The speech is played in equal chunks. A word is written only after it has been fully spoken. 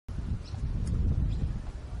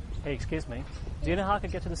Hey, excuse me. Do you know how I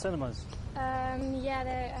could get to the cinemas? Yeah,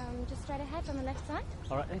 they're just straight ahead on the left side.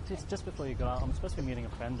 All right, just before you go out, I'm supposed to be meeting a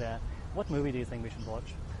friend there. What movie do you think we should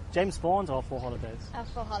watch? James Bond or Four Holidays?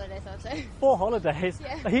 For holidays, I would say. Four Holidays?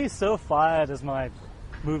 Yeah. He's so fired as my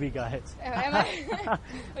movie guide. Oh, am I?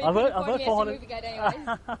 I've heard Four Four Holidays. movie guide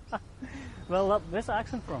anyways. Well, where's the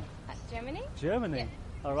accent from? Germany? Germany.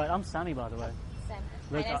 Yeah. All right, I'm Sammy, by the way. Sam.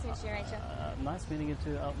 Look, Hi, nice to meet you, Rachel. Nice meeting you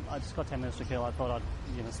too. I just got 10 minutes to kill. I thought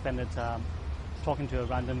I'd, spend it talking to a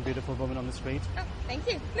random beautiful woman on the street. Oh,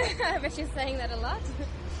 thank you. I bet you're saying that a lot.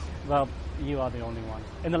 Well, you are the only one.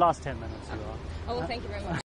 In the last 10 minutes, you are. Oh, well, thank you very much.